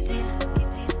 idyllique, idylle.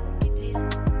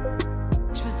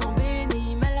 Je me sens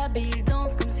bénie, malhabile,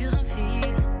 danse comme sur un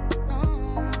fil.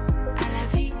 À la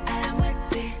vie, à la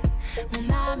moitié, mon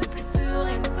âme est plus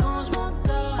sereine quand je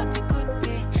m'endors à tes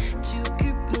côtés. Tu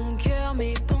occupes mon cœur,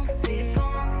 mes pensées.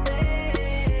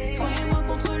 C'est toi et moi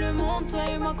contre le monde, toi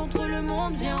et moi contre le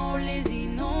monde. Viens, on les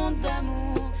inonde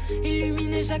d'amour.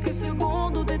 Illuminer chaque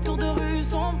seconde au détour de rue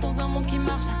sombre, dans un monde qui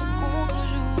marche à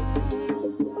contre-jour.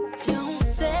 Viens, on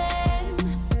s'aime,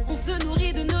 on se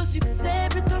nourrit de nos succès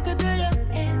plutôt que de leur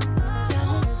haine. Viens,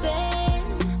 on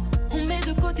s'aime, on met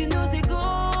de côté nos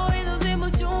égos et nos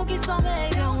émotions qui s'en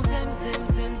mêlent. Viens, on s'aime, s'aime,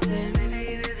 s'aime, s'aime.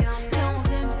 Viens, on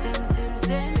s'aime, s'aime, s'aime,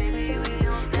 s'aime.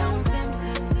 Viens, on s'aime,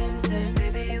 s'aime, s'aime, s'aime.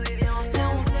 Viens,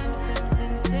 on s'aime, s'aime,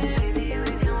 s'aime, s'aime.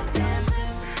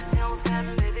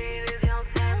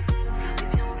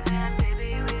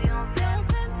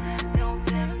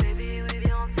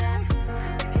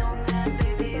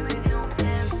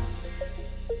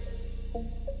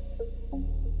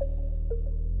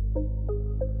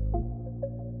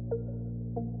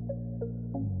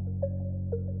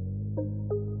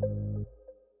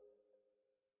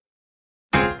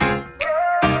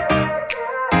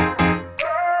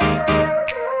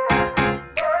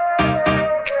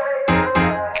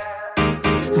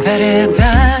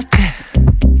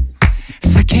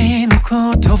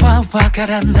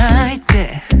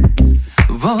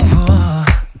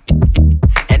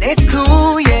 And it's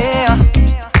cool, yeah.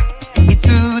 い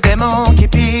つでも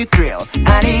keep it real.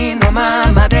 ありの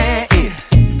ままでいる.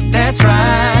 That's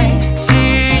right. 自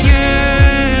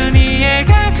由に描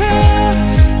く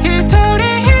一人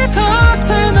一つ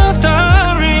のストー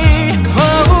リー。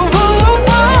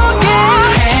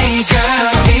 Hey girl,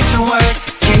 it's your word.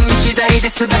 君次第で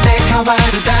全て変わる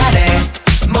誰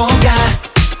もが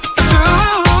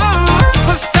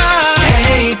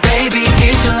Hey baby,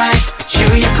 it's your life. 主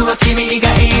役は君以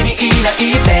外にいな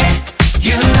いぜ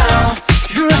You know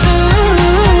You're a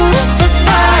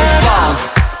superstar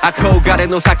憧れ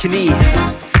の先に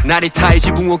なりたい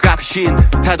自分を確信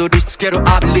たどり着けろ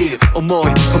I believe 思い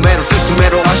込めろ進め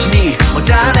ろ足にもう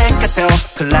誰かと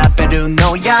比べる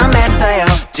のやめたよ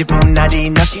自分なり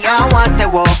の幸せ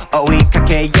を追いか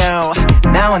けよう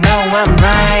Now I know I'm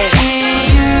right 自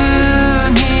由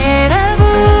に選ぶ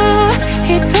一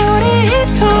人一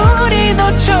人の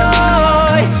チョ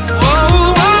イス Hey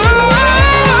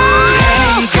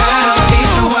girl,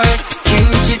 it's your word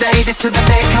君次第で全て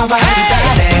変わる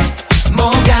誰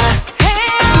もが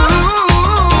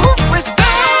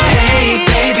Hey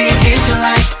baby, it's your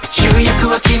life 主役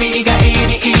は君以外に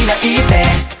いないぜ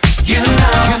You know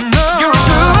You're a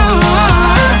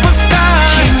superstar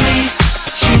君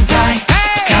次第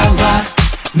変わる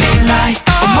未来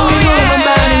思いのまま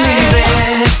に Live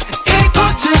it 一歩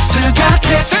ずつだって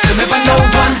進めば No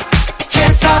one can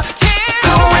stop 超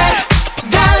える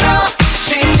だろう信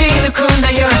じ抜くんだ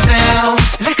Yourself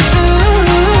Like a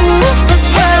superstar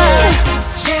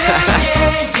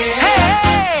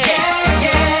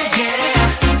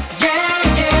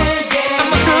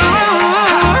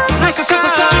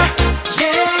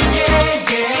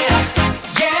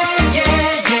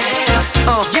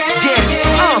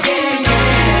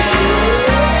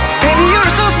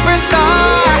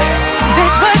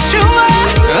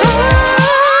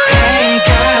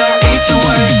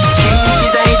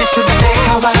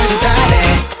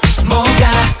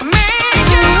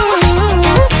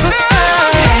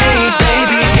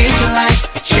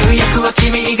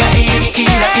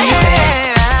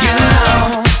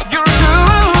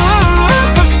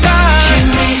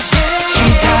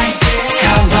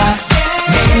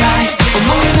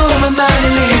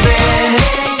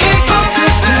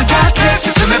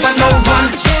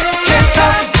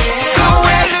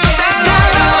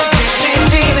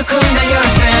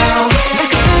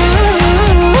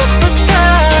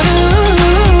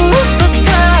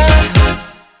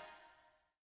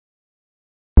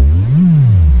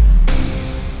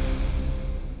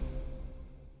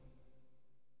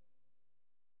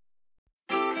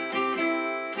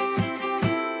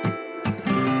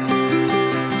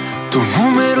tu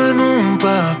número en un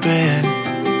papel,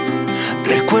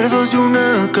 recuerdos de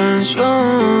una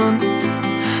canción,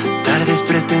 tardes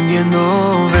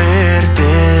pretendiendo ver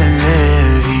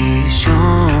televisión.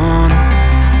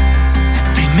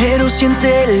 Primero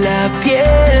siente la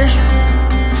piel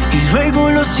y luego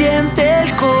lo siente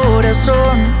el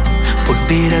corazón.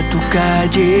 Volver a tu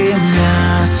calle me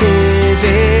hace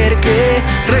ver que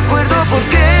recuerdo por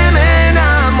qué me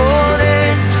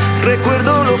enamoré,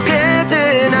 recuerdo lo que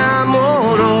te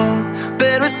enamoró,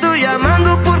 pero estoy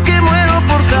llamando porque muero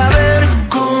por saber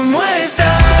cómo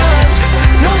estás.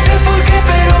 No sé por qué,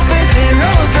 pero pensé en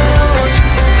los dos.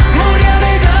 Moría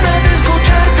de ganas de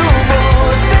escuchar tu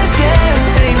voz. Se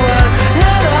siente igual,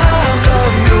 nada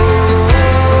cambió.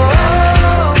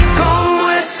 ¿Cómo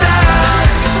estás?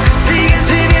 Sigues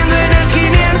viviendo en el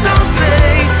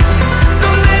 506,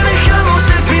 donde dejamos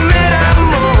el primer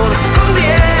amor. Con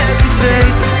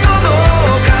 16 todo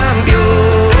cambió.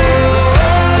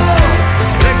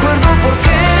 Recuerdo por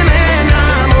qué me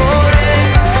enamoré,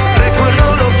 recuerdo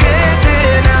lo que te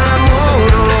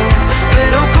enamoró,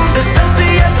 pero contestaste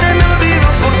y ya se me olvidó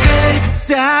por qué.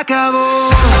 Se acabó.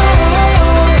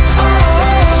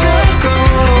 Se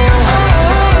acabó.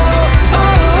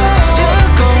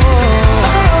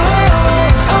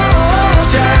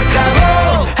 Se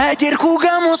acabó. Ayer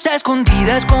jugamos a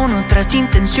escondidas con otras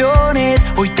intenciones.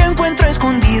 Hoy te encuentro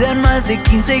escondida en más de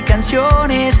 15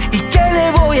 canciones. ¿Y qué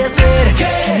le voy a hacer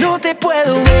si no te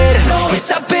puedo ver?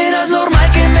 Es apenas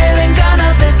normal que me den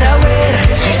ganas de saber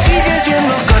si sigues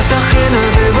yendo a Cartagena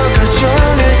de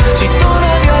vacaciones, si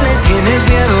todavía le tienes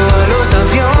miedo a los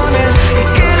aviones. ¿Y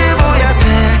qué le voy a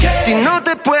hacer si no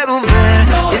te puedo ver?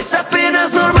 Es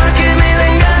apenas normal que me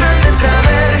den ganas de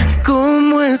saber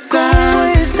cómo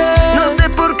estás. No sé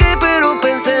por qué, pero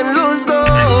pensé en los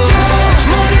dos.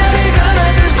 Moría de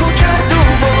ganas de escuchar tu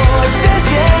voz. Se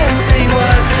siente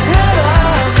igual, nada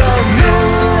cambió.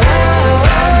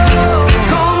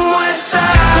 ¿Cómo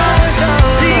estás?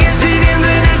 Sigues viviendo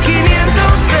en el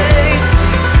 506,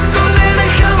 donde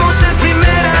dejamos el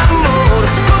primer amor.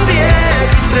 Con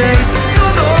 16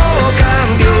 todo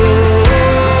cambió.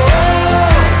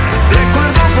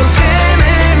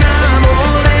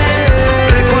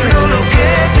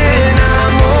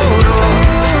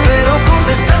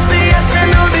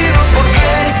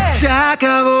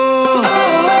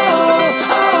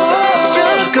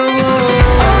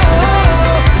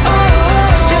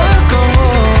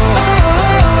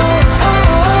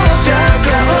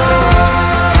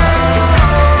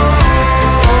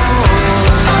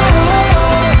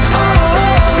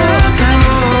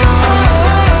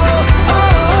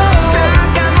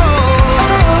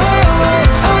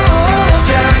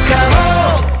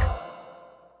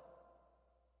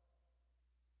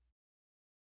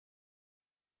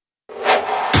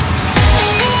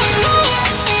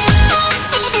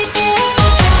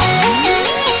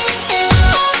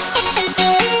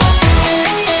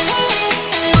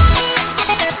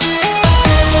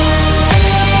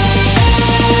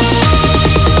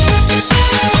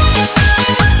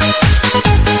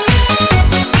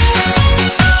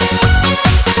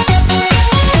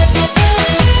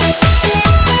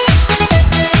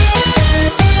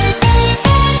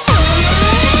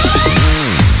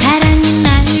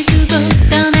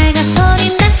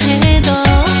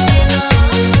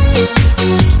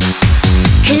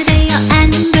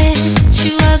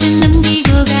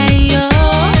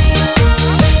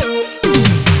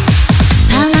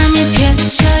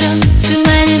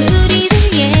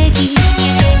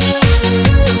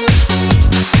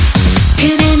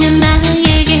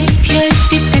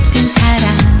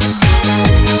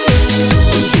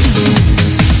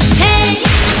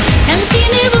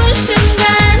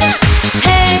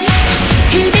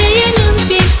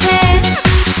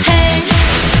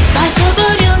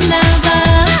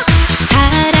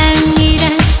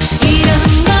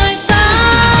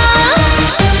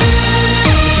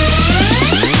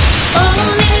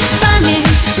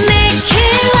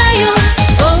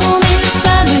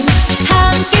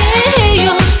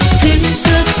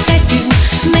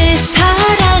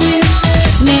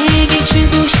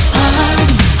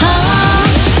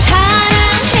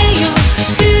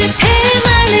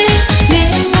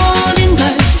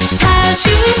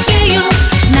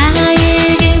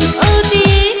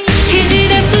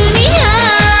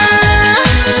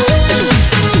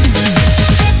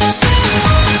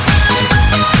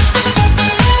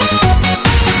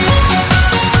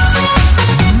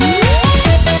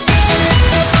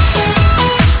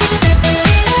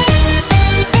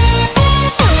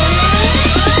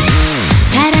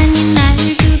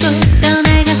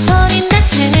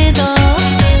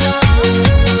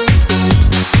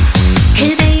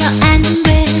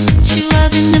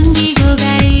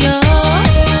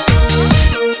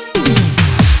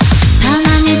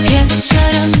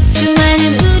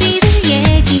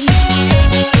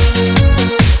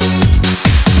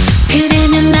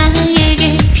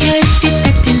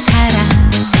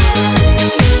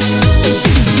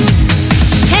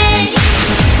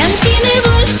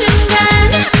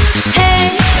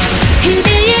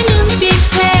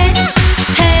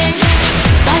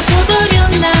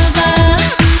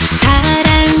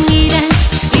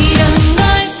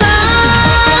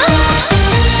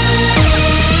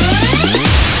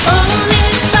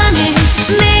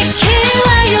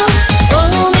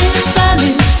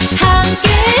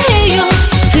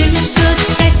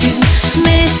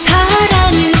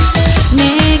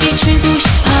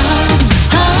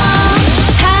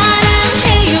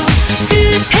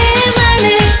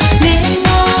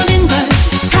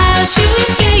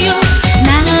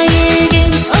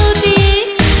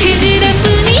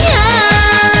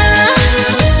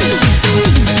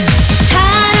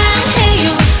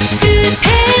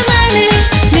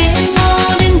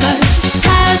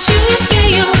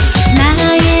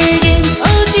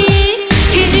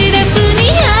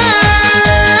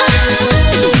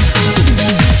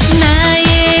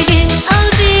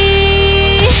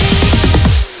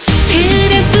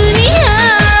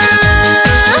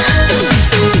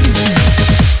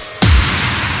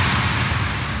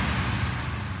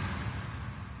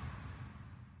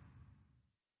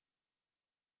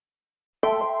 La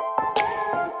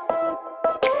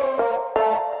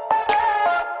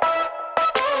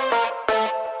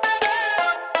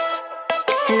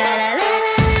la la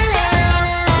la la la.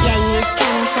 Yeah, he's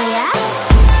coming for ya.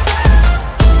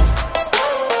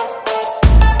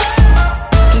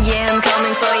 Yeah, I'm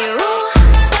coming for you.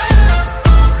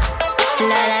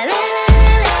 La la la la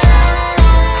la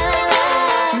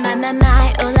la. My, my,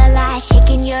 oh la la,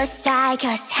 shaking your side,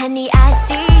 'cause honey, I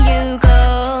see you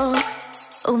go.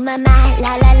 Oh my,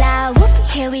 la la la, whoop,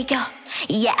 here we go.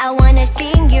 Yeah, I wanna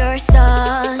sing your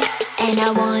song, and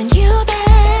I want you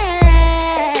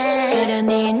back. Gonna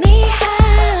meet me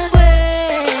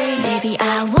halfway. Baby,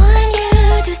 I want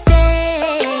you to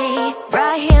stay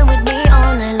right here with me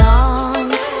all night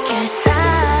long. 'Cause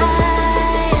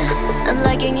I'm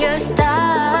liking your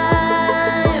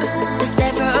style to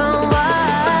stay for a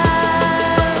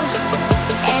while.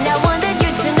 And I wanted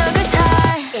you to know 'cause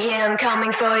yeah, I'm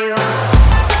coming for you.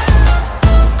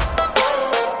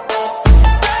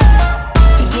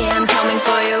 Yeah, I'm coming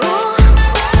for you.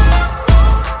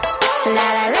 La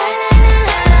la la la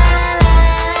la la la.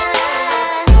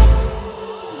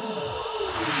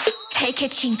 Hey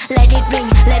kitchen, let it ring.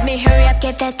 Let me hurry up,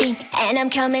 get that thing. And I'm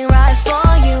coming right for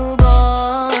you,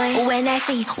 boy. When I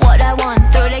see what I want,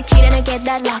 throw the key and I get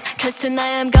that lock. 'Cause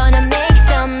tonight I'm gonna make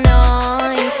some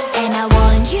noise. And I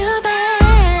want you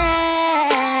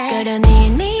back. Gonna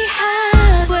meet me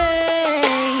halfway.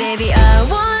 Baby, I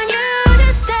want you to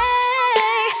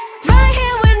stay right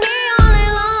here with me all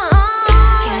night long.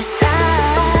 'Cause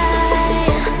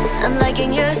I'm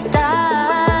liking your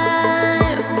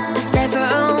style to stay for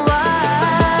a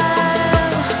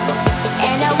while.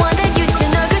 And I wanted you to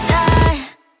know 'cause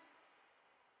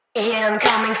yeah, I'm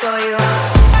coming for you.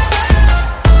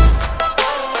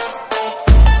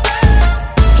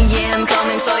 Yeah, I'm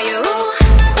coming for you.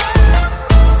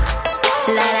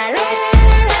 La la